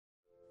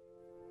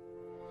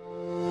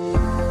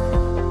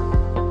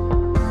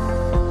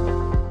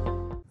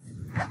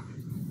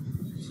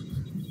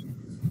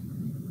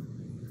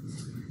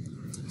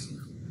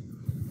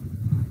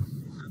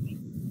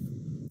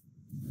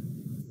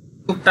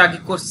কোডটা আগে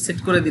সেট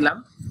করে দিলাম।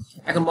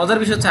 এখন মজার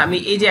বিষয় হচ্ছে আমি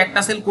এই যে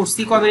একটা সেল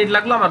করছি কয় মিনিট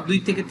লাগলো, আমার 2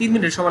 থেকে 3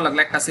 মিনিট সময় লাগলো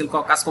একটা সেল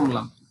কাজ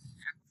করলাম।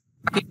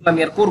 আমি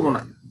আর করবো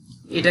না,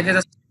 এটাকে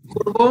জাস্ট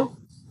করব,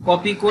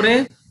 কপি করে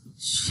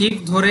শিফট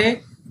ধরে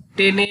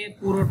টেনে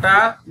পুরোটা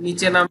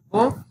নিচে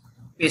নামবো,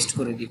 পেস্ট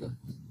করে দিব,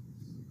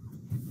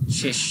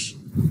 শেষ।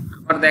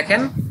 আবার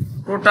দেখেন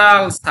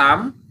টোটাল সাম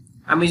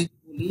আমি যদি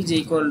বলি যে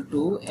equal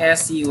to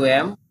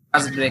SUM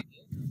plus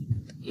bracket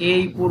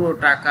এই পুরো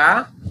টাকা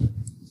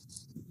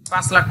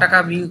 5 লাখ টাকা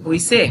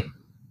হইছে।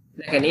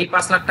 দেখেন এই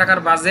 5 লাখ টাকার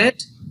বাজেট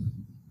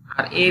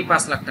আর এই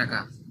 5 লাখ টাকা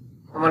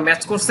আমার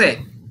ম্যাচ করছে।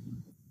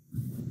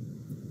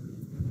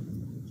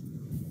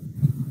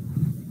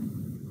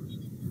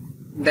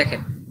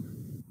 দেখেন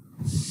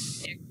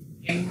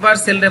একবার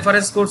সেল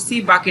রেফারেন্স করছি,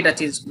 বাকিটা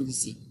চেঞ্জ করে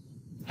দিছি।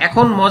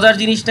 এখন মজার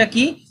জিনিসটা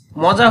কি,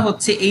 মজা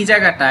হচ্ছে এই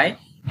জায়গাটায়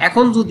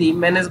এখন যদি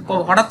ম্যানেজ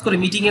হঠাৎ করে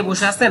মিটিং এ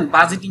বসে আছেন,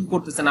 বাজেটিং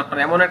করতেছেন,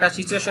 আপনারা এমন একটা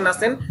সিচুয়েশন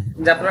আছেন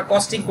যে আপনারা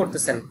কস্টিং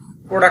করতেছেন,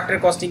 প্রোডাক্টের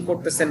কস্টিং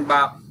করতেছেন বা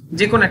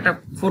যে কোনো একটা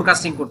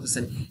ফোরকাস্টিং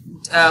করতেছেন,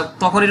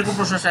 তখন এরকম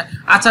প্রশ্ন আসে,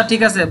 আচ্ছা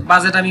ঠিক আছে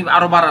বাজেট আমি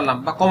আরো বাড়ালাম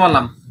বা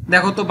কমালাম,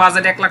 দেখো তো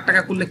বাজেট 1 লাখ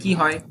টাকা করলে কি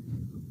হয়।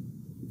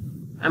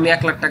 আমি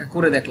 1 লাখ টাকা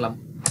করে দেখলাম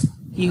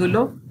কি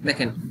হলো,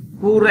 দেখেন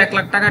পুরো 1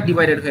 লাখ টাকা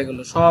ডিভাইডেড হয়ে গেল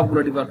সবগুলো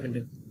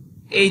ডিপার্টমেন্টে।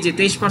 এই যে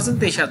 23%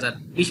 23,000,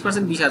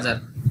 20% 20,000,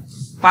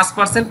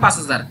 5%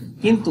 5,000,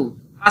 কিন্তু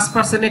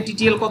 5% এর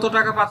টিটিএল কত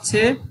টাকা পাচ্ছে?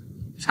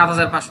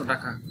 7,500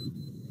 টাকা।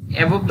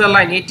 অ্যাবভ দ্য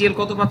লাইন এটিএল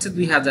কত পাচ্ছে?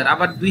 2,000।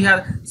 আবার 2,000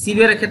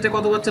 সিবিআর এর ক্ষেত্রে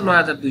কত পাচ্ছে?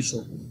 9,200।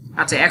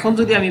 আচ্ছা এখন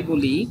যদি আমি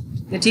বলি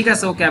যে ঠিক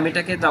আছে ওকে আমি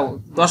এটাকে দাও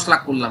 10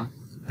 লাখ করলাম,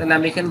 তাহলে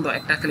আমি এখানে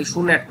একটা খালি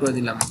শূন্য অ্যাড করে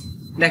দিলাম,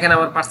 দেখেন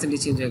আমার পার্সেন্টেজ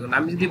চেঞ্জ হয়ে গেল।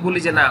 আমি যদি বলি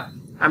যে না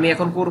আমি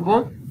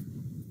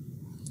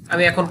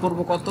এখন করব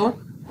কত?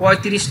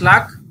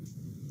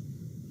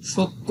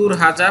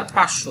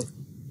 35,70,500,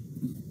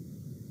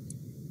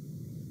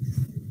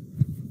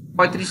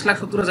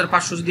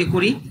 35,70,500 যদি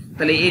করি,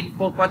 তাহলে এই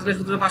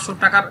 35,70,500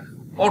 টাকার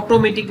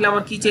অটোমেটিকলি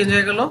আমার কি চেঞ্জ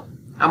হয়ে গেল?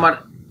 আমার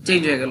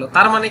চেঞ্জ হয়ে গেল।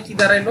 তার মানে কি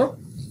দাঁড়াইলো?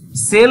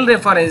 সেল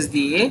রেফারেন্স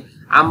দিয়ে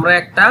আমরা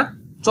একটা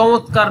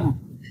চমৎকার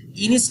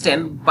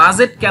ইনস্ট্যান্ট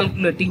বাজেট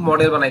ক্যালকুলেটিং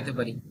মডেল বানাইতে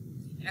পারি।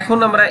 এখন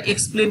আমরা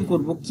এক্সপ্লেন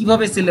করব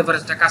কিভাবে সেল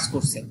রেফারেন্সটা কাজ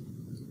করছে।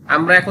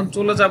 আমরা এখন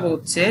চলে যাব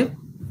হচ্ছে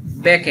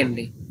ব্যাক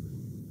এন্ডে,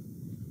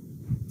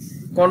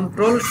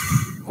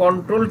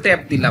 কন্ট্রোল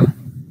ট্যাব দিলাম,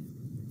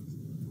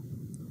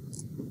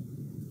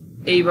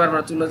 এইবার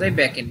আমরা চলে যাই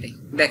ব্যাক এন্ডে।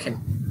 দেখেন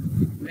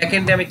ব্যাক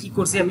এন্ডে আমি কি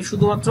করছি, আমি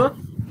শুধুমাত্র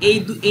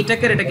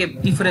এটাকে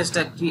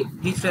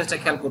ডিফারেন্সটা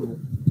খেয়াল করব,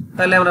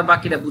 তাহলে আমরা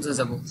বাকিটা বুঝে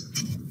যাব।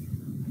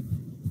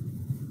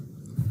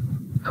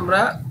 আমরা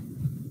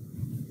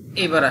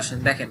এইবার আসেন,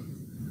 দেখেন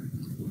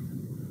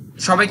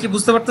সবাই কি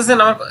বুঝতে পারতেছেন?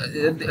 আমার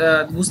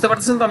বুঝতে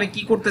পারতেছেন তো আমি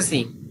কি করতেছি?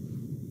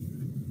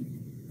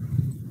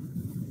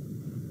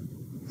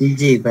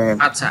 জি ভাই।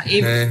 আচ্ছা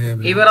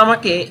এবার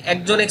আমাকে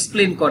একজন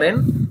এক্সপ্লেইন করেন,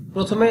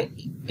 প্রথমে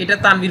এটা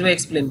তানভীর ভাই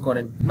এক্সপ্লেইন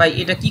করেন ভাই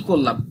এটা কি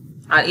করলাম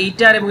আর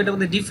এইটার এবং এটার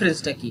মধ্যে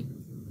ডিফারেন্সটা কি?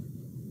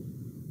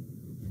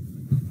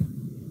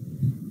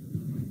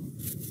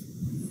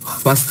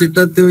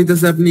 ফার্স্টটাতে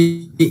হইতাছে আপনি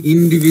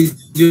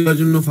ইন্ডিভিজুয়ালের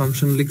জন্য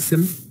ফাংশন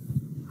লিখছেন,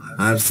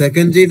 আর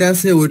সেকেন্ড যেটা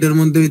আছে ওইটার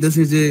মধ্যে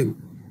হইতাছে যে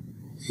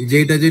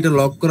যেটা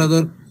লক করা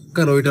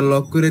দরকার ওইটা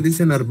লক করে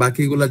দিবেন, আর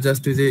বাকিগুলা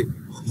জাস্ট ওই যে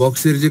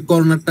বক্সের যে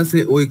কর্নারটা আছে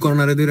ওই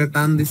কর্নারে দুইটা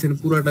টান দিবেন,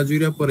 পুরোটা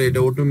জুড়ে পরে এটা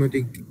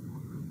অটোমেটিক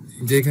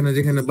যেখানে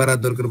বাড়ার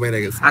দরকার বাইরে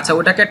গেছে। আচ্ছা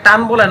ওটাকে টান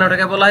বলে না,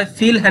 ওটাকে বলা হয়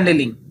ফিল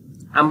হ্যান্ডলিং।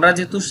 আমরা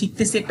যেহেতু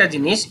শিখতেছি একটা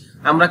জিনিস,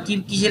 আমরা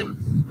কিসের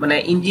মানে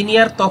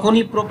ইঞ্জিনিয়ার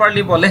তখনই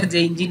প্রপারলি বলে যে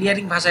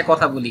ইঞ্জিনিয়ারিং ভাষায়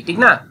কথা বলি, ঠিক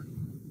না?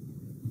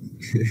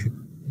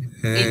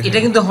 এটা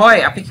কিন্তু হয়,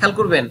 আপনি খেয়াল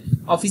করবেন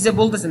অফিসে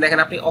বলতেছেন, দেখেন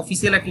আপনি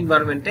অফিসিয়াল একটা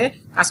এনভায়রনমেন্টে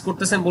কাজ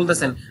করতেছেন,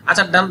 বলতেছেন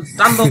আচ্ছা ডান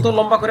দাও তো,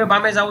 লম্বা করে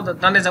বামে যাও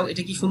ডানে যাও,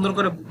 এটা কি সুন্দর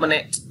করে মানে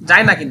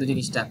যায় না কিন্তু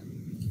জিনিসটা।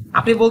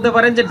 আপনি বলতে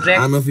পারেন যে ড্র্যাগ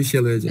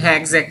আনঅফিশিয়াল হয়ে যায়। হ্যাঁ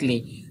এক্স্যাক্টলি।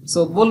 সো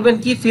বলবেন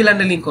কি ফিল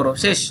হ্যান্ডলিং করো,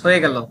 শেষ হয়ে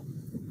গেল।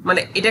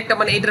 মানে এটা একটা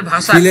মানে এটার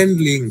ভাষা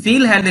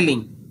ফিল হ্যান্ডলিং,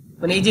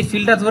 মানে এই যে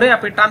ফিলটা ধরে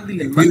আপনি টান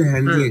দিলেন, feel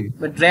handling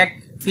drag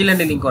feel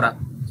handling করা।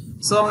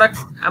 সো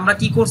আমরা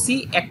কি করছি,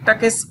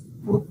 একটাকে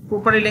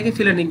প্রপারলি লিখে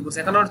ফিল হ্যান্ডলিং করছি।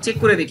 এখন আমরা চেক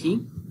করে দেখি,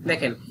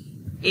 দেখেন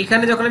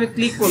এখানে যখন আমি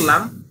ক্লিক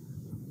করলাম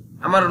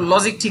আমার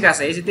লজিক ঠিক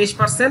আছে, এই যে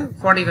 23%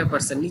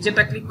 45%,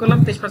 নিচেটা ক্লিক করলাম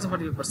 23%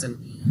 45%,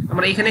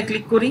 আমরা এখানে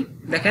ক্লিক করি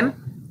দেখেন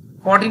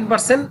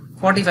 14%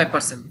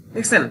 45%,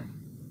 দেখছেন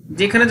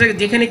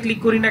যেখানে ক্লিক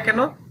করি না কেন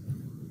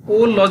ও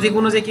লজিক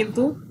অনুযায়ী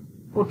কিন্তু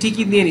ও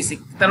ঠিকই নিয়ে নিছে,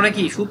 তার মানে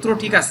কি সূত্র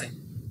ঠিক আছে।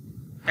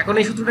 এখন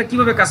এই সূত্রটা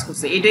কিভাবে কাজ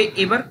করছে, এটাই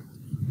এবার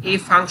এই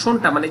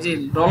ফাংশনটা মানে যে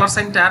ডলার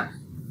সাইনটার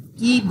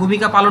কি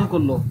ভূমিকা পালন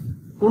করলো,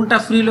 কোনটা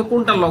ফ্রি হলো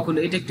কোনটা লক হলো,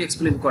 এটা একটু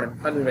এক্সপ্লেন করেন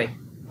তানভীর ভাই।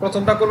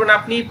 প্রথমটা করবেন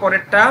আপনি,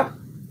 পরেরটা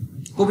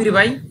কবির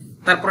ভাই,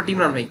 তারপর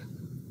টিমরান ভাই।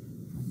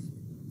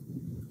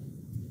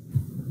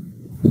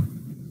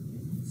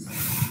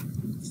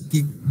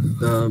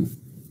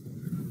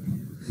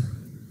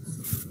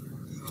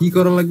 কি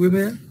করা লাগবে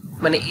ভাইয়া?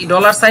 মানে এই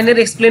ডলার সাইনের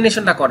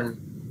এক্সপ্লেনেশনটা করেন।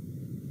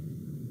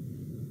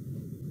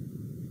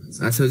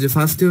 আচ্ছা যে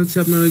ফার্স্টে হচ্ছে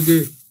আপনার ওই যে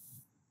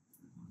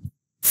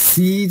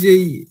সি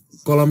যেই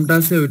কলামটা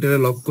আছে ওইটারে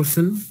লক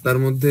করছেন, তার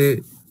মধ্যে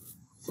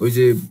ওই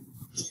যে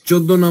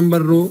 14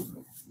 নাম্বার রো,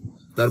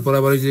 তারপর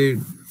আবার ওই যে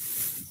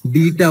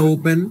ডিটা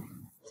ওপেন,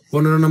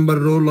 15 নাম্বার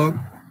রো লক,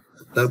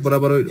 তারপর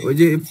আবার ওই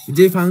যে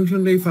যে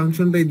ফাংশনটা, এই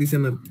ফাংশনটাই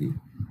দিছেন আর কি।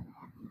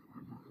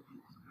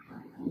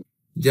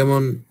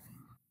 যেমন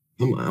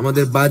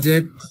আমাদের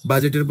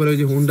বাজেটের পরে ওই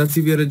যে হুন্ডা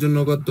সিভিআর এর জন্য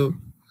কত,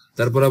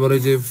 তারপর আবার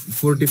ওই যে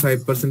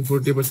 45%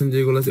 40%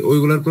 যেগুলো আছে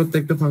ওইগুলোর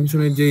প্রত্যেকটা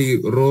ফাংশনের যে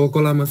রো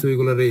কলাম আছে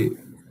ওইগুলোর এই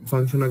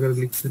ফাংশন আকারে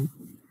লিখছেন।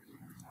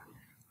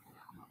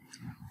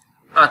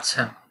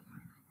 আচ্ছা,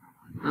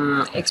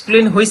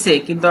 এক্সপ্লেন হয়েছে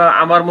কিন্তু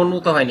আমার মনে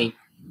তো হয়নি।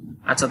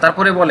 আচ্ছা,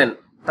 তারপরে বলেন,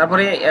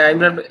 তারপরে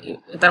ইমরান,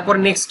 তারপরে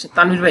নেক্সট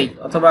তানভীর ভাই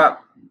অথবা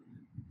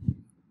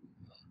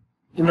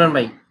ইমরান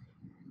ভাই।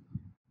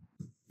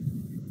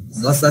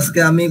 বস আজকে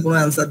আমি কোনো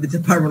অ্যানসার দিতে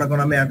পারবো না,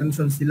 কারণ আমি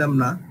অ্যাটেনশন ছিলাম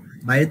না,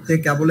 বাইরে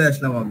থেকে কেবলে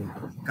আসলাম আমি।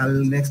 কাল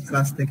নেক্সট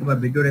ক্লাস থেকে বা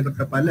ভিডিও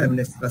রেকর্ডটা পাইলে আমি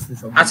নেক্সট ক্লাসে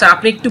সব। আচ্ছা,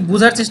 আপনি একটু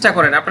বোঝার চেষ্টা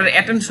করেন, আপনার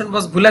অ্যাটেনশন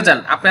বস ভুলে যান,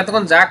 আপনি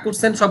এতক্ষণ যা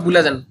করছেন সব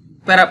ভুলে যান,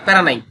 প্যারা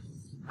প্যারা নাই।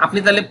 আপনি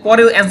তাহলে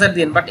পরেও অ্যান্সার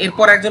দিন, বাট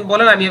এরপর একজন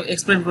বলেন, আমি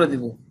এক্সপ্লেন করে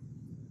দিব।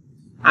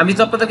 আমি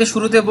তো আপনাদেরকে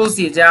শুরুতে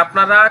বলছি যে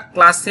আপনারা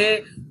ক্লাসে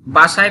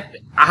বাসায়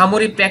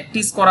আহামরি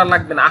প্র্যাকটিস করা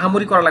লাগবে না,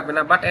 আহামরি করা লাগবে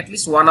না, বাট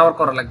অ্যাটলিস্ট 1 আওয়ার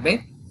করা লাগবে।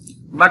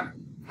 বাট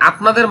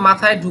আপনাদের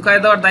মাথায় ঢুকায়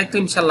দেওয়ার দায়িত্ব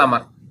ইনশাল্লাহ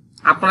আমার।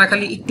 আপনারা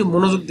খালি একটু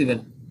মনোযোগ দিবেন,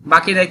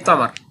 বাকি দায়িত্ব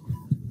আমার।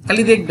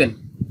 খালি দেখবেন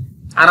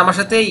আর আমার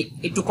সাথে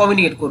একটু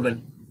কমিউনিকেট করবেন।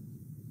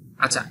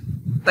 আচ্ছা,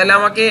 তাহলে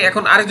আমাকে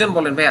এখন আরেকজন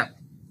বলেন ভাইয়া,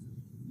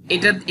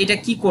 এটা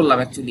কি করলাম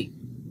অ্যাকচুয়ালি,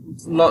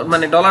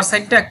 মানে ডলার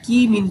সাইনটা কি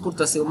মিন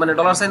করতেছে, মানে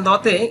ডলার সাইন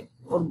দেওয়াতে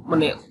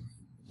মানে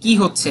কি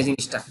হচ্ছে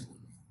জিনিসটা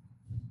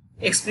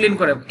এক্সপ্লেন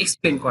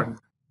করেন।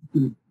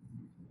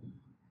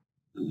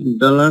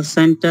 ডলার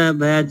সাইনটা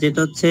ভাইয়া যেটা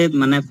হচ্ছে,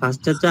 মানে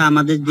ফার্স্ট হচ্ছে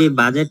আমাদের যে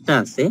বাজেটটা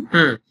আছে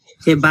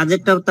সেই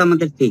বাজেটটাও তো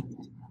আমাদের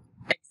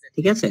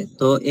ঠিক আছে।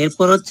 তো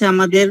এরপর হচ্ছে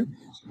আমাদের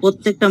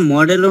প্রত্যেকটা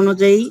মডেল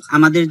অনুযায়ী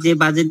আমাদের যে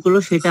বাজেট গুলো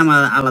সেটা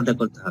আমার আলাদা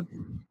করতে হবে।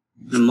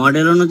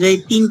 মডেল অনুযায়ী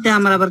 3টা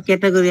আমার আবার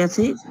ক্যাটাগরি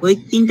আছে, ওই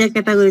 3টা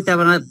ক্যাটাগরিতে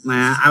আবার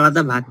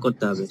আলাদা ভাগ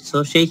করতে হবে। সো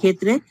সেই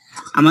ক্ষেত্রে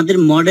আমাদের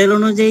মডেল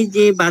অনুযায়ী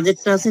যে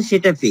বাজেটটা আছে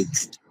সেটা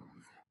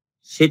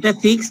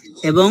ফিক্সড,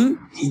 এবং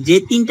যে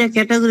 3টা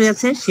ক্যাটাগরি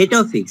আছে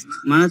সেটাও ফিক্সড।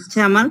 মানে হচ্ছে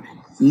আমার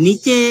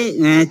নিচে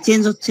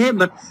চেঞ্জ হচ্ছে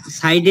বাট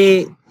সাইডে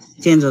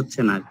চেঞ্জ হচ্ছে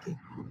না আর কি।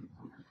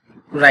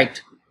 রাইট।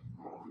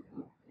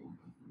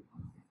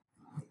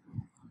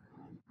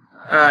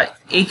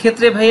 এই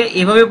ক্ষেত্রে ভাইয়া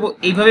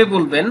এইভাবে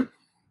বলবেন,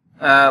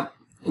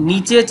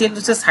 নিচে চেঞ্জ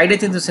হচ্ছে সাইডে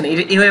চেঞ্জ হচ্ছে না,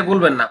 এইভাবে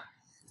বলবেন না,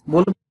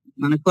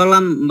 মানে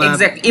কলাম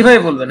এক্স্যাক্ট এইভাবে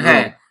বলবেন।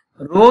 হ্যাঁ,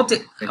 রো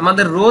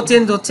আমাদের রো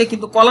চেঞ্জ হচ্ছে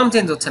কিন্তু কলাম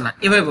চেঞ্জ হচ্ছে না,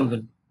 এভাবে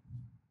বলবেন।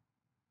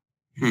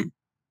 হ্যাঁ,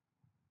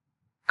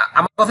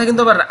 আমার কথা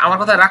কিন্তু আবার আমার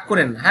কথা রাগ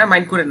করেন, হ্যাঁ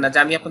মাইন্ড করেন না যে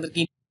আমি আপনাদের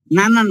কি।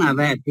 না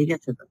ভাইয়া ঠিক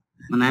আছে, তো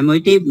মানে আমি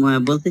ওইটাই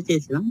বলতে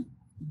চেয়েছিলাম,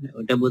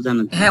 ওটা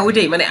বোঝানো। হ্যাঁ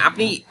ওইটাই, মানে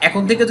আপনি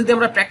এখন থেকে যদি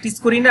আমরা প্র্যাকটিস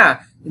করি না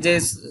যে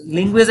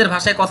ল্যাঙ্গুয়েজের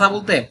ভাষায় কথা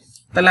বলতে,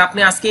 তাহলে আপনি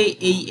আজকে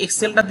এই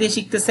এক্সেলটা দিয়ে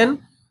শিখতেছেন।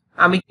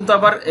 আমি কিন্তু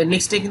আবার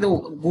নেক্সট ডে কিন্তু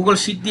গুগল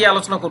শিট দিয়ে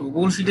আলোচনা করবো,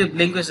 গুগল শিটের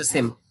ল্যাঙ্গুয়েজ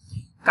সেম।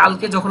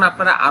 কালকে যখন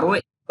আপনারা আরো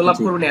ডেভেলপ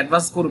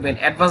করবেন,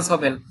 অ্যাডভান্স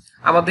হবেন,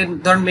 আমাদের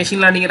ধরেন মেশিন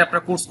লার্নিং এর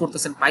আপনারা কোর্স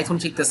করতেছেন, পাইথন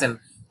শিখতেছেন,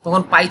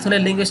 তখন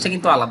পাইথনের ল্যাঙ্গুয়েজটা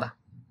কিন্তু আলাদা।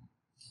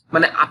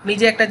 মানে আপনি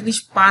যে একটা জিনিস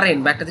পারেন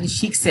বা একটা জিনিস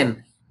শিখছেন,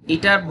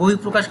 এটার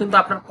বহিঃপ্রকাশ কিন্তু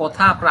আপনার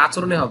কথা, আপনার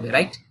আচরণে হবে,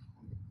 রাইট?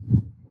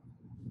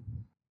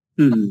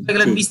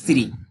 গেলেন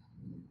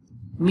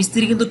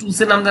মিস্ত্রি কিন্তু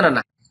টুলসের নাম জানে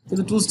না,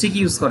 কিন্তু টুলস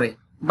ঠিকই ইউজ করে,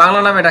 বাংলা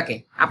নাম এটাকে,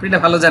 আপনি এটা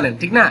ভালো জানেন,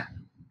 ঠিক না?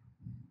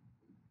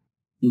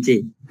 জি।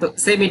 তো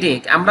সেম এটাই,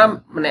 আমরা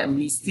মানে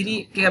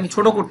মিস্ত্রিকে আমি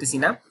ছোট করতেছি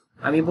না,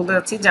 আমি বলতে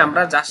চাচ্ছি যে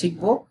আমরা যা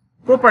শিখবো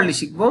প্রপারলি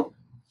শিখবো,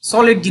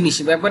 সলিড জিনিস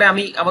শিখবো একবারে।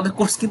 আমাদের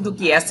কোর্স কিন্তু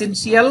কি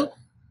এসেনশিয়াল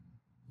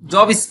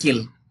জব স্কিল,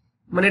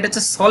 মানে এটা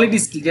হচ্ছে সলিড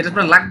স্কিল, যেটা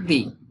আপনার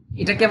লাগবেই,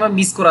 এটাকে আমার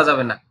মিস করা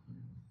যাবে না।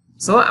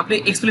 সো আপনি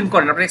এক্সপ্লেন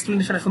করেন, আপনার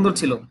এক্সপ্লেনেশন সুন্দর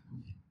ছিল।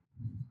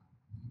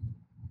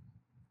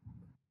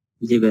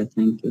 জি ভাই,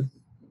 থ্যাংক ইউ।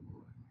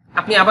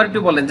 আপনি আবার একটু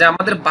বলেন যে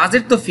আমাদের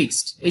বাজেট তো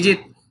ফিক্সড, এই যে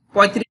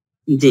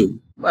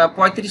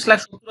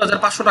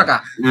 35,70,500 টাকা,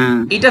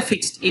 এটা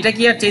ফিক্সড, এটা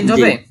কি আর চেঞ্জ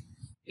হবে?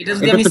 এটা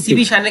যদি আমি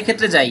সিবি শাইনের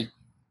ক্ষেত্রে যাই,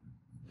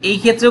 এই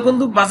ক্ষেত্রেও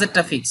কিন্তু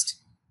বাজেটটা ফিক্সড,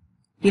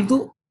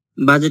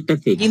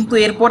 কিন্তু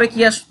এরপরে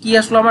কি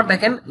আসলো আমার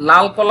দেখেন,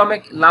 লাল কলামে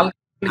লাল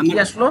কি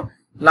আসলো,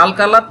 লাল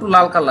কালার টু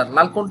লাল কালার,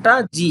 লাল কোনটা?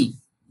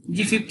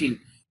 G15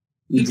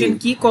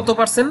 কি কত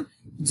পার্সেন্ট?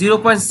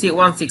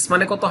 0.16,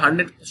 মানে কত?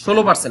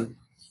 16%।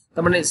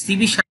 তার মানে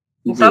সিবি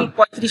টোটাল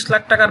 35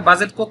 লাখ টাকার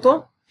বাজেট কত?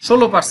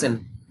 16%।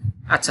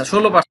 আচ্ছা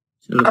 16%,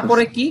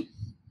 তারপরে কি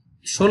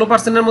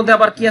 16% এর মধ্যে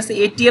আবার কি আছে?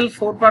 এটিএল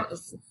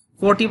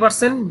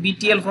 40%,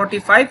 বিটিএল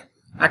 45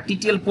 আর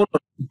টিটিএল 4।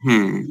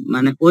 হ্যাঁ,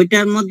 মানে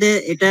ওইটার মধ্যে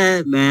এটা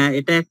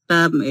একটা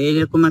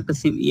এরকম একটা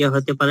ইয়ে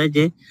হতে পারে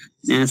যে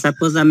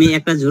সাপোজ আমি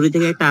একটা ঝুড়ি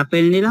থেকে একটা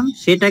আপেল নিলাম,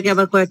 সেটাকে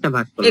আবার কয়েকটা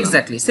ভাগ করলাম,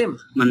 এক্স্যাক্টলি সেম,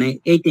 মানে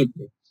এই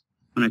টাইপের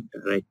অনেকটা,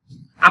 রাইট?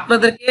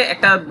 আপনাদেরকে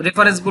একটা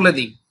রেফারেন্স বলে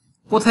দিই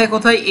কোথায়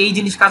কোথায় এই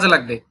জিনিস কাজে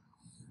লাগবে।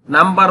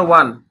 নাম্বার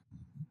 1,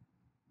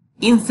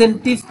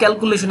 ইনসেনটিভ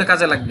ক্যালকুলেশনে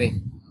কাজে লাগবে।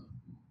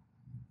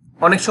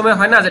 অনেক সময়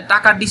হয় না যে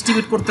টাকা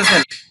ডিস্ট্রিবিউট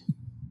করতেছেন,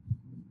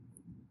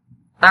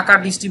 টাকা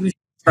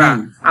ডিস্ট্রিবিউশন হ্যাঁ।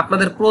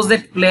 আপনাদের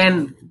প্রজেক্ট প্ল্যান,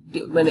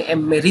 মানে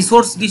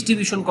রিসোর্স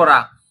ডিস্ট্রিবিউশন করা,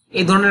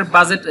 এই ধরনের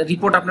বাজেট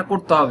রিপোর্ট আপনার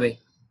করতে হবে।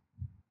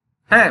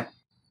 হ্যাঁ,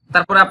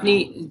 তারপরে আপনি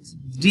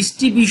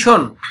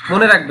ডিস্ট্রিবিউশন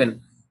মনে রাখবেন,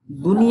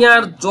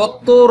 দুনিয়ার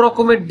যত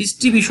রকমের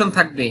ডিস্ট্রিবিউশন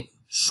থাকবে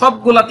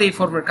সবগুলাতে এই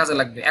ফর্মের কাজে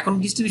লাগবে। এখন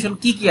ডিস্ট্রিবিউশন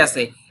কি কি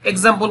আছে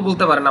এক্সাম্পল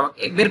বলতে পারেন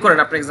আমাকে, বের করেন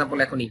আপনার এক্সাম্পল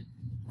এখনই।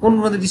 কোন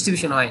মধ্যে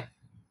ডিস্ট্রিবিউশন হয়?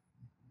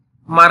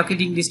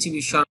 Marketing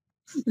distribution,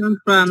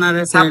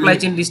 supply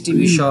chain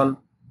distribution,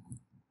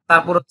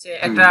 তারপর হচ্ছে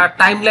একটা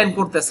টাইমলাইন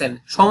করতেছেন,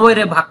 সময়ের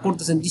ভাগ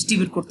করতেছেন,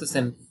 ডিস্ট্রিবিউট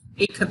করতেছেন,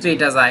 এই ক্ষেত্রে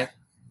এটা যায়।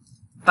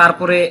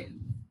 তারপরে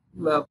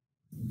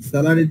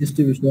স্যালারি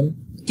ডিস্ট্রিবিউশন,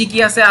 কি কি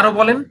আছে আরো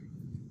বলেন?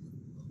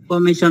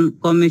 কমিশন,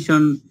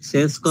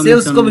 সেলস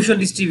কমিশন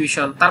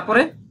ডিস্ট্রিবিউশন,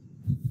 তারপরে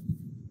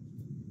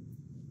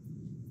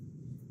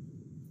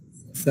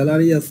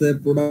স্যালারি আছে,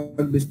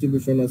 প্রোডাক্ট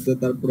ডিস্ট্রিবিউশন আছে,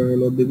 তারপরে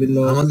হলো বিভিন্ন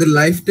আমাদের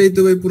লাইফটাই তো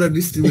ভাই পুরো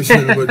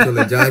ডিস্ট্রিবিউশনের উপর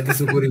চলে, যা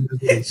কিছু করি না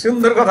করি।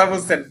 সুন্দর কথা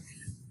বলছেন,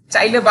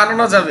 চাইলে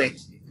বানানো যাবে,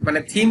 মানে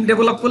থিম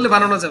ডেভেলপ করলে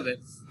বানানো যাবে।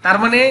 তার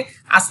মানে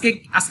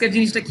আজকের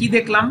জিনিসটা কি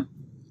দেখলাম,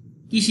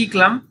 কি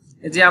শিখলাম,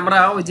 যে আমরা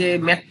ওই যে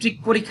ম্যাট্রিক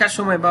পরীক্ষার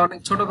সময় বা অনেক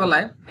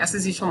ছোটবেলায়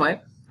এসএসসি সময়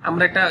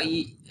আমরা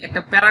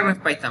একটা প্যারাগ্রাফ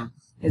পাইতাম,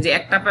 যে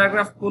একটা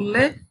প্যারাগ্রাফ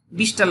পড়লে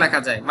 20টা লেখা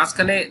যায়,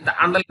 মাঝখানে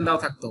আন্ডারলাইন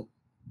দেওয়া থাকতো।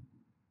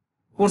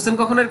 পড়ছেন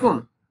কখন এরকম?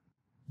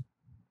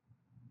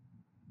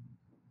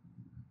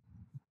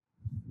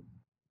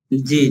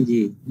 জি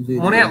জি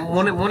মনে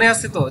মনে মনে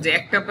আছে তো, যে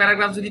একটা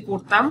প্যারাগ্রাফ যদি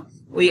পড়তাম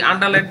ওই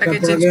আন্ডারলাইনটাকে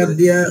চেঞ্জ প্যারাগ্রাফ করে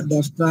দিয়ে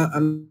 10টা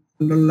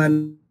আন্ডারলাইন,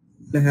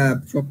 হ্যাঁ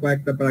সব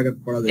কয়েকটা প্যারাগ্রাফ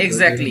পড়া যায়।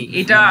 এক্স্যাক্টলি,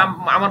 এটা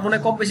আমার মনে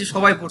হয় কম বেশি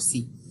সবাই পড়ছি,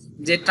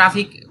 যে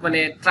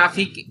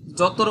ট্রাফিক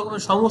যত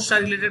রকমের সমস্যা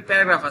রিলেটেড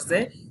প্যারাগ্রাফ আছে,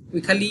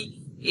 ওই খালি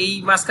এই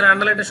মাঝখানে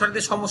আন্ডারলাইনটা সরিয়ে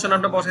দিয়ে সমস্যা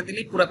নামটা বসাই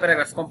দিলেই পুরো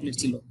প্যারাগ্রাফ কমপ্লিট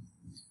ছিল।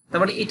 তার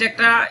মানে এটা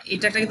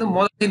একটা কিন্তু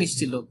মজার জিনিস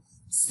ছিল।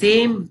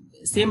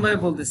 সেম ভাবে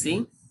বলতেছি,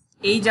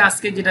 এই যে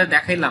আজকে যেটা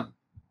দেখাইলাম,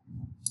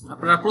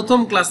 আপনারা প্রথম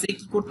ক্লাসে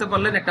কি করতে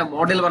পারলেন, একটা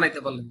মডেল বানাইতে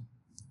পারলেন।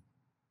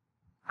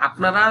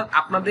 আপনারা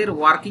আপনাদের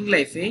ওয়ার্কিং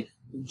লাইফে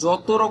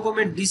যত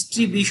রকমের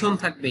ডিস্ট্রিবিউশন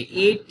থাকবে,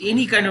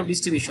 এনি কাইন্ড অফ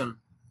ডিস্ট্রিবিউশন,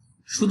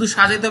 শুধু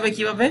সাজাইতে হবে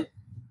কিভাবে,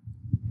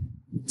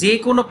 যে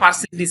কোনো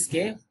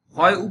পার্সেন্টেজকে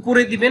হয়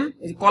উপরে দিবেন,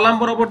 কলাম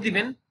বরাবর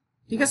দিবেন,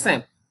 ঠিক আছে,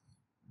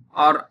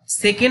 আর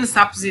সেকেন্ড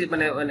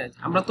মানে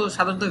আমরা তো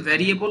সাধারণত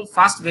ভ্যারিয়েবল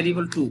 1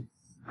 ভ্যারিয়েবল 2,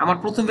 আমার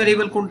প্রথম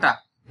ভ্যারিয়েবল কোনটা,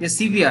 যে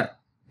সিভিআর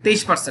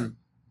 23%,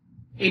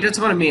 এটা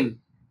হচ্ছে আমার মেন,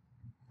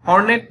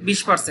 হর্নেট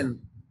 20%,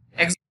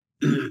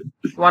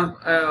 X1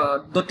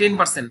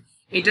 10%,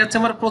 এটা হচ্ছে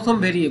আমার প্রথম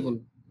ভেরিয়েবল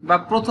বা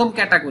প্রথম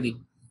ক্যাটাগরি।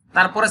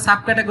 তারপরে সাব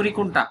ক্যাটাগরি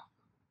কোনটা,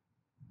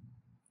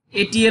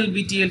 এটিএল,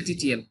 বিটিএল,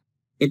 টিটিএল,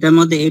 এটার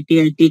মধ্যে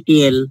এটিএল,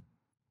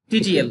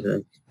 টিটিএল।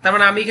 তার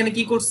মানে আমি এখানে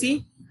কি করছি,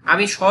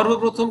 আমি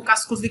সর্বপ্রথম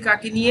কাজ করছি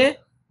কাকে নিয়ে,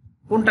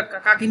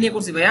 কাকে নিয়ে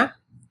করছি ভাইয়া,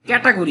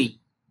 ক্যাটাগরি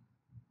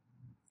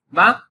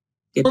বা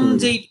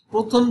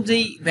প্রথম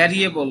যেই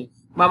ভ্যারিয়েবল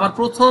বা আমার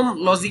প্রথম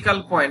লজিক্যাল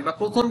পয়েন্ট বা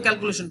প্রথম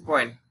ক্যালকুলেশন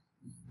পয়েন্ট,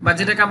 বা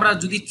যেটাকে আমরা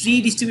যদি ট্রি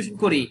ডিস্ট্রিবিউশন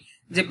করি,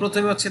 যে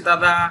প্রথমে হচ্ছে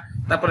দাদা,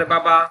 তারপরে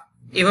বাবা,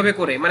 এভাবে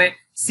করে, মানে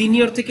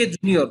সিনিয়র থেকে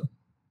জুনিয়র,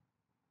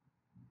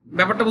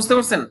 ব্যাপারটা বুঝতে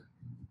পারছেন?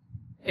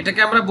 এটাকে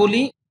আমরা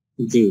বলি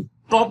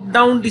টপ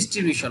ডাউন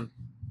ডিস্ট্রিবিউশন।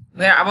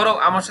 ভাই আবারও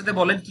আমার সাথে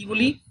বলেন, কি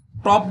বলি,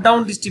 টপ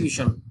ডাউন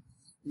ডিস্ট্রিবিউশন,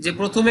 যে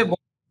প্রথমে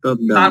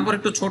তারপর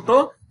একটু ছোট,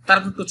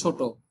 তারপর একটু ছোট,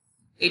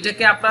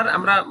 এটাকে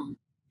আমরা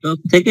টপ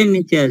থেকে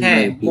নিচে আসবে,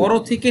 হ্যাঁ বড়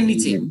থেকে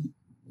নিচে,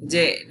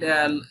 যে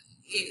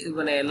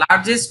মানে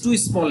লার্জেস্ট টু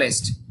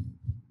স্মলেস্ট,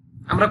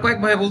 আমরা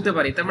কয়েকভাবে বলতে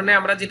পারি। তার মানে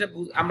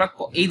আমরা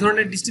এই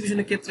ধরনের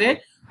ডিস্ট্রিবিউশনের ক্ষেত্রে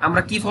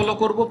আমরা কি ফলো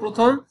করব,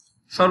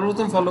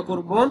 সর্বপ্রথম ফলো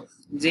করব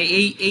যে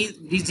এই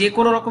যে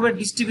কোনো রকমের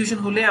ডিস্ট্রিবিউশন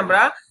হলে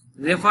আমরা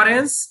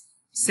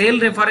সেল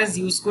রেফারেন্স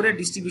ইউজ করে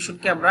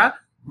ডিস্ট্রিবিউশনকে আমরা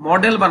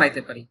মডেল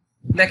বানাইতে পারি।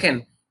 দেখেন,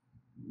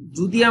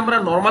 যদি আমরা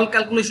নর্মাল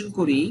ক্যালকুলেশন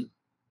করি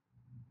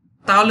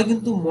তাহলে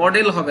কিন্তু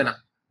মডেল হবে না।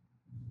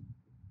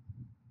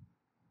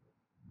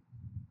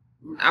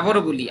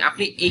 আবারও বলি,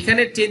 আপনি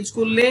এখানে চেঞ্জ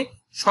করলে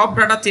সব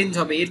ডাটা চেঞ্জ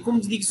হবে, এরকম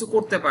যদি কিছু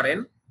করতে পারেন,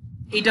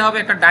 এটা হবে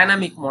একটা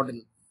ডাইনামিক মডেল,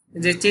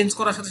 যে চেঞ্জ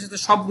করার সাথে সাথে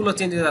সবগুলো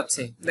চেঞ্জ হয়ে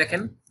যাচ্ছে।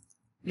 দেখেন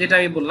যেটা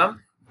আমি বললাম,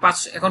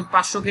 এখন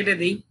 500 কেটে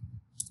দিই,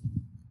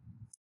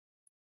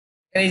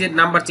 এই যে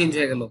নাম্বার চেঞ্জ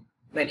হয়ে গেল,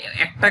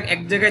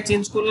 এক জায়গায়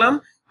চেঞ্জ করলাম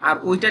আর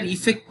ওইটার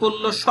ইফেক্ট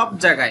পড়লো সব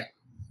জায়গায়।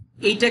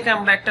 এইটাকে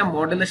আমরা একটা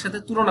মডেলের সাথে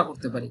তুলনা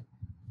করতে পারি,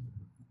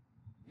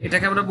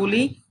 এটাকে আমরা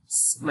বলি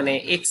মানে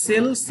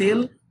এক্সেল সেল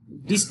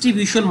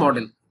ডিস্ট্রিবিউশন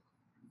মডেল।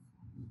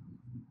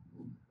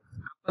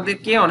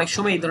 আপনাদেরকে অনেক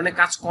সময় এই ধরনের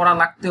কাজ করা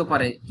লাগতেও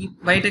পারে, কি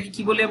ভাই এটাকে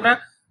কি বলি আমরা,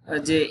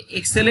 যে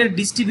এক্সেল এর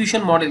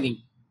ডিস্ট্রিবিউশন মডেলিং,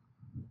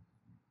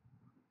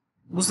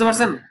 বুঝতে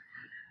পারছেন?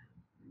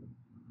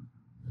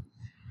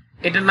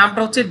 এটার নামটা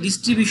হচ্ছে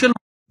ডিস্ট্রিবিউশন,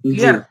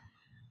 ক্লিয়ার?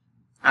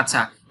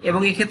 আচ্ছা, এবং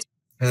এই ক্ষেত্রে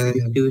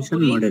distribution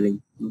modelling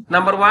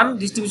number 1,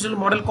 distribution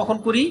model কখন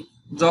করি,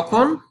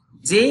 যখন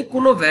যে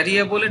কোনো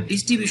ভ্যারিয়েবলের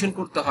ডিস্ট্রিবিউশন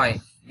করতে হয়।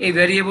 এই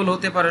ভ্যারিয়েবল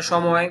হতে পারে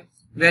সময়,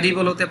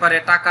 ভ্যারিয়েবল হতে পারে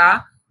টাকা,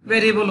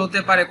 ভ্যারিয়েবল হতে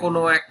পারে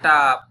কোনো একটা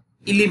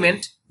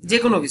এলিমেন্ট, যে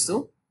কোনো কিছু,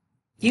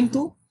 কিন্তু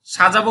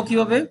সাজাবো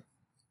কিভাবে,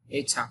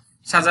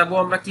 সাজাবো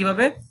আমরা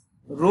কিভাবে,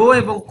 রো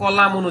এবং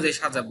কলাম অনুযায়ী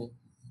সাজাবো।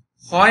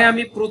 হয়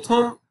আমি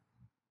প্রথম,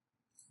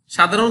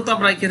 সাধারণত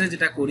আমরা এক্ষেত্রে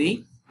যেটা করি,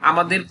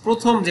 আমাদের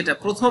প্রথম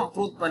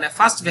মানে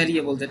ফার্স্ট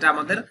ভ্যারিয়েবল যেটা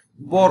আমাদের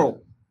বড়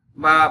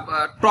বা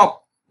টপ,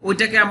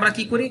 ওইটাকে আমরা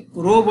কি করি,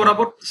 রো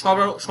বরাবর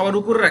সবার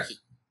উপরে রাখি,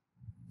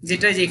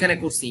 যেটাই যে এখানে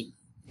করছি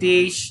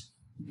 23,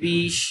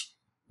 20,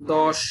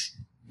 10,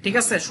 ঠিক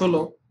আছে,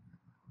 16,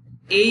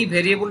 এই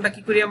ভ্যারিয়েবলটা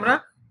কি করি আমরা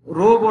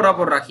রো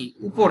বরাবর রাখি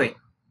উপরে,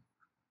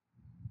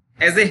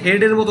 এজ এ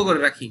হেড এর মতো করে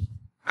রাখি।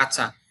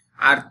 আচ্ছা,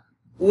 আর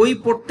ওই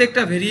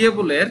প্রত্যেকটা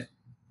ভেরিয়েবলের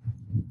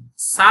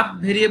সাব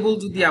ভেরিয়েবল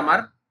যদি আমার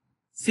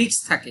ফিক্স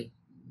থাকে,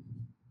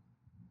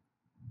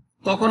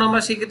 তখন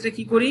আমরা সেক্ষেত্রে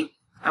কি করি,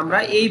 আমরা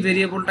এই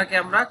ভেরিয়েবলটাকে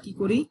আমরা কি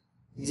করি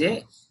যে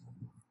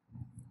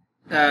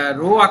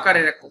রো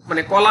আকারে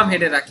মানে কলাম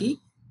হেডে রাখি,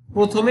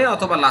 প্রথমে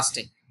অথবা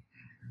লাস্টে,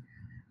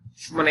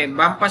 মানে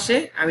বাম পাশে,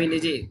 আমি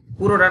নিজে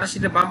পুরো ডাটা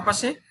শিটের বাম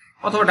পাশে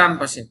অথবা ডান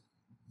পাশে।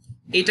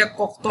 এটা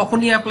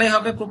তখনই অ্যাপ্লাই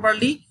হবে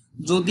প্রপারলি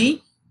যদি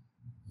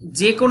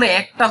যে কোনো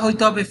একটা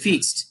হইতে হবে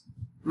ফিক্সড,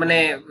 মানে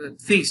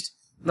ফিক্সড।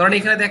 ধরেন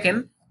এখানে দেখেন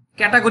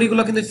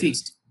ক্যাটাগরিগুলো কিন্তু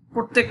ফিক্সড,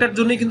 প্রত্যেকটার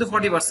জন্যই কিন্তু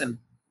 40%,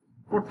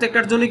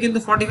 প্রত্যেকটার জন্যই কিন্তু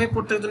 45,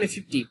 প্রত্যেকটার জন্য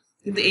 50,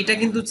 কিন্তু এইটা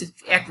কিন্তু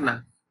এক না।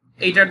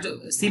 এইটার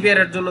সিবিআর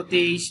এর জন্য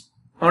 23,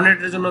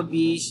 হর্নেটের জন্য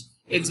 20,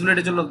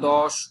 এক্সব্লেডের জন্য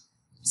 10,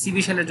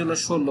 সিবিশনের জন্য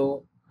 16।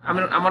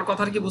 আমার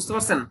কথাটা কি বুঝতে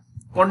পারছেন?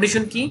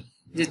 কন্ডিশন কি,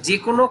 যে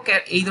কোনো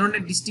এই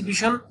ধরনের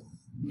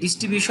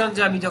ডিস্ট্রিবিউশন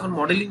যে আমি যখন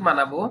মডেলিং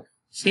বানাবো,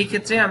 সেই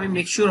ক্ষেত্রে আমি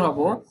মেক শিওর হব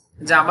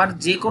যে আমার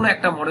যে কোনো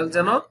একটা মডেল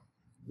যেন,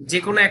 যে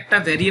কোনো একটা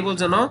ভ্যারিয়েবল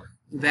যেন,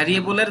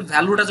 ভ্যারিয়েবলের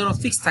ভ্যালুটা যেন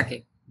ফিক্স থাকে।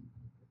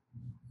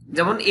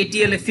 যেমন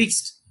এটিএল এ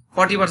ফিক্সড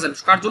 40%,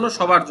 কার জন্য?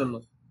 সবার জন্য।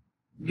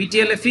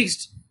 বিটিএল এ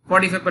ফিক্সড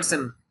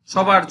 45%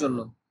 সবার জন্য,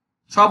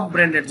 সব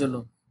ব্র্যান্ডের জন্য।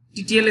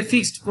 টিটিএল এ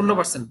ফিক্সড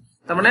 15%।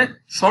 তার মানে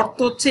শর্ত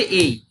হচ্ছে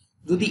এই,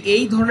 যদি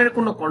এই ধরনের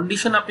কোনো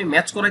কন্ডিশন আপনি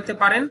ম্যাচ করাইতে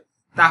পারেন,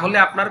 তাহলে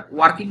আপনার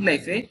ওয়ার্কিং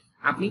লাইফে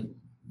আপনি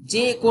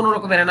যে কোনো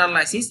রকমের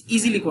অ্যানালাইসিস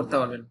ইজিলি করতে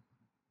পারবেন।